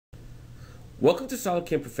Welcome to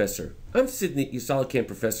SolidCAM Professor. I'm Sydney, your SolidCAM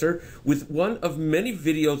Professor, with one of many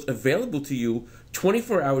videos available to you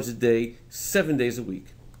 24 hours a day, 7 days a week.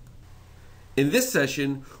 In this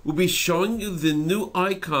session, we'll be showing you the new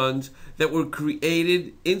icons that were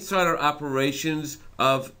created inside our operations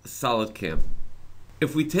of SolidCAM.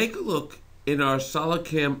 If we take a look in our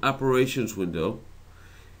SolidCAM operations window,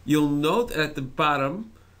 you'll note at the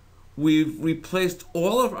bottom we've replaced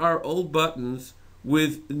all of our old buttons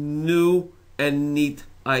with new and neat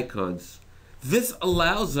icons. This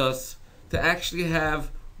allows us to actually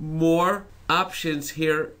have more options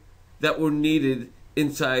here that were needed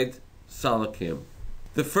inside SolidCAM.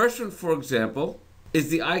 The first one, for example, is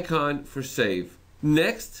the icon for save.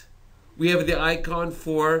 Next, we have the icon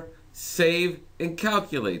for save and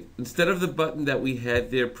calculate instead of the button that we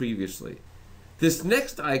had there previously. This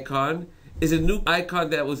next icon is a new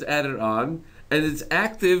icon that was added on, and it's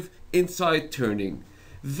active inside turning.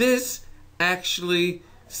 This actually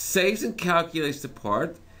saves and calculates the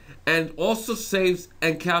part, and also saves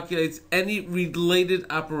and calculates any related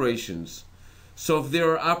operations. So if there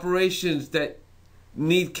are operations that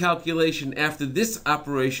need calculation after this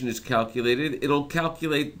operation is calculated, it'll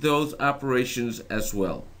calculate those operations as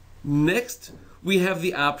well. Next, we have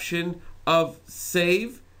the option of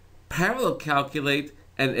save, parallel calculate,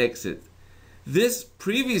 and exit. This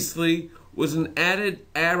previously was an added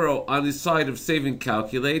arrow on the side of save and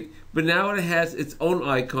calculate, but now it has its own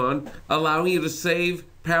icon allowing you to save,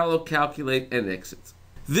 parallel calculate, and exit.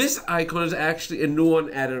 This icon is actually a new one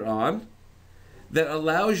added on that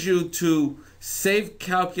allows you to save,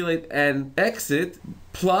 calculate, and exit,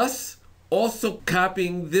 plus also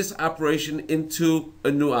copying this operation into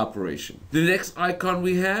a new operation. The next icon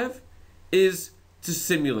we have is to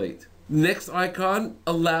simulate. Next icon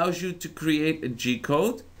allows you to create a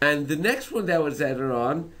G-code, and the next one that was added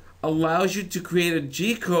on allows you to create a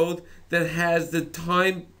G-code that has the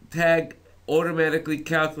time tag automatically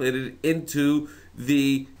calculated into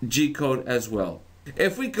the G-code as well.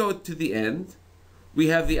 If we go to the end, we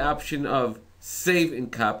have the option of save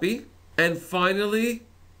and copy, and finally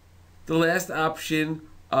the last option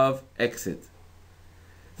of exit.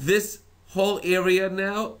 This whole area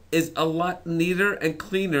now is a lot neater and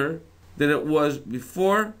cleaner than it was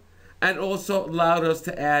before, and also allowed us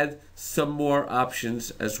to add some more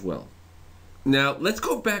options as well. Now let's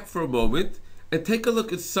go back for a moment and take a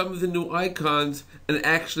look at some of the new icons and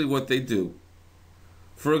actually what they do.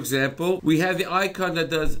 For example, we have the icon that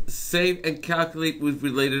does save and calculate with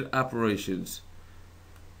related operations.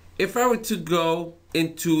 If I were to go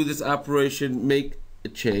into this operation, make a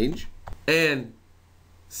change, and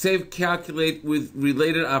save calculate with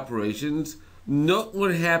related operations, note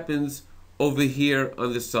what happens over here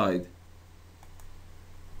on the side.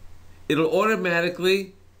 It'll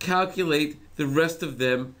automatically calculate the rest of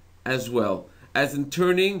them as well. As in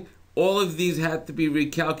turning, all of these had to be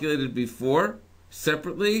recalculated before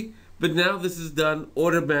separately, but now this is done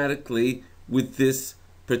automatically with this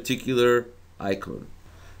particular icon.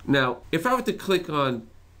 Now, if I were to click on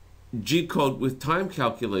G-code with time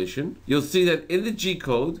calculation, you'll see that in the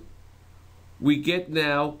G-code, we get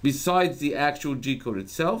now, besides the actual G-code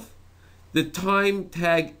itself, the time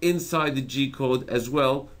tag inside the G-code as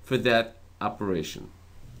well for that operation.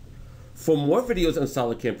 For more videos on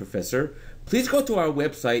SolidCAM Professor, please go to our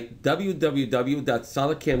website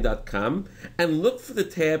www.solidcam.com and look for the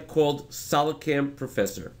tab called SolidCAM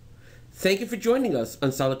Professor. Thank you for joining us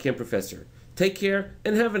on SolidCAM Professor. Take care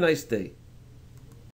and have a nice day.